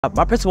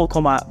My principal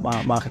called my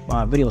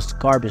videos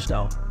garbage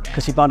though,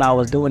 because she found out I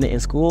was doing it in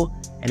school,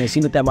 and then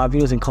she looked at my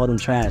videos and called them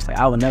trash. Like,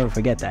 I would never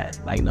forget that.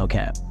 Like, no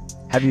cap.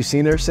 Have you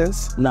seen her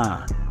since?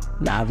 Nah,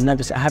 I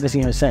haven't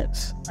seen her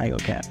since. I ain't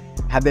gonna cap.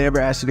 Have they ever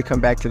asked you to come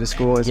back to the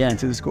school and speak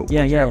to the school?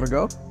 Yeah, Would you ever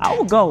go? I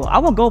will go. I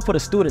will go for the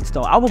students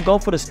though. I will go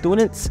for the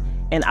students,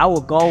 and I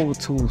will go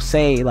to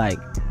say like,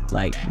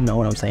 you know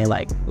what I'm saying?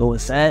 Like, what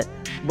was said.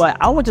 But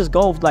I would just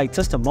go like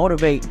just to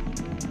motivate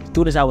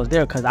students that was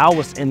there, because I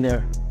was in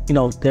their, you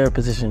know, their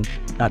position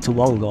not too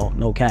long ago.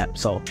 No cap.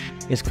 So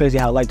it's crazy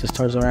how life just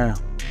turns around.